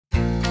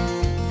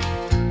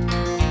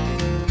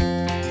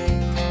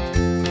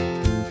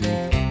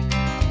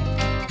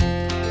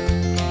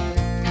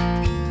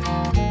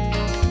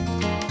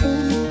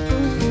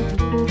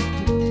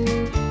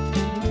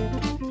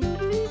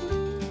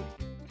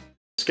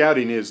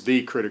Scouting is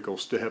the critical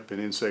step in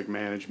insect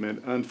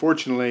management.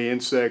 Unfortunately,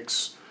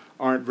 insects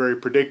aren't very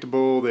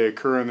predictable. They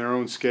occur on their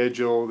own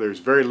schedule. There's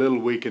very little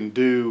we can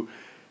do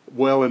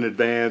well in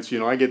advance. You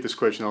know, I get this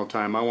question all the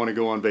time. I want to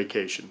go on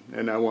vacation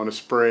and I want to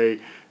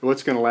spray.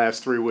 What's going to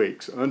last 3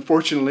 weeks?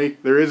 Unfortunately,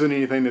 there isn't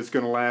anything that's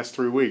going to last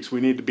 3 weeks.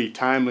 We need to be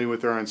timely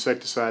with our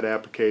insecticide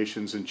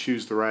applications and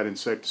choose the right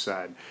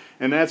insecticide.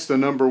 And that's the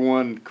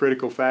 #1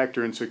 critical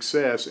factor in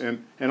success,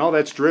 and all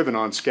that's driven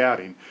on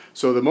scouting.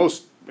 So the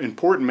most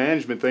important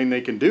management thing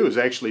they can do is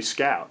actually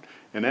scout.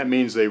 And that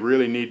means they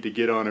really need to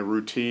get on a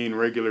routine,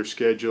 regular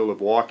schedule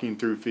of walking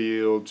through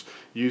fields,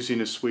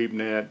 using a sweep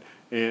net,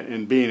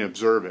 and being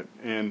observant.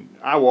 And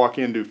I walk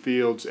into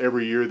fields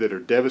every year that are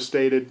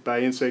devastated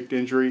by insect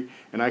injury,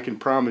 and I can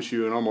promise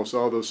you in almost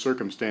all those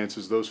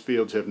circumstances, those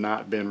fields have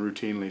not been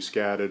routinely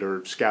scouted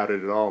or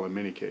scouted at all in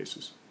many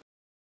cases.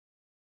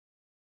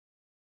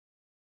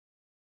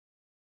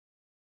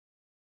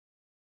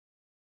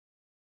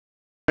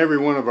 Every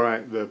one of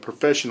the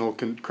professional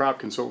crop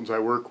consultants I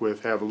work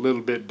with have a little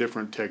bit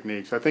different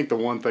techniques. I think the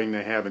one thing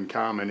they have in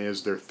common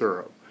is they're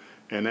thorough.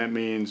 And that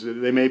means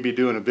they may be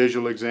doing a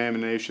visual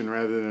examination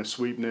rather than a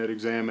sweep net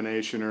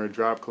examination or a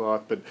drop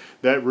cloth, but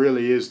that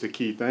really is the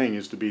key thing,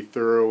 is to be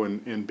thorough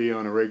and be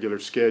on a regular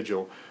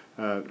schedule.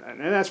 And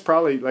that's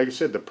probably, like I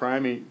said, the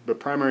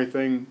primary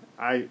thing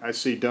I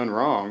see done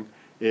wrong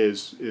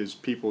is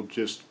people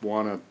just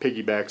want to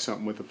piggyback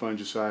something with a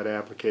fungicide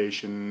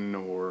application,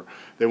 or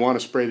they want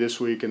to spray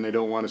this week and they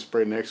don't want to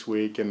spray next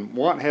week. And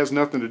want has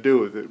nothing to do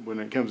with it when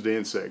it comes to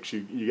insects.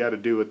 You got to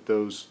do what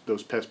those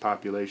pest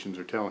populations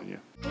are telling you.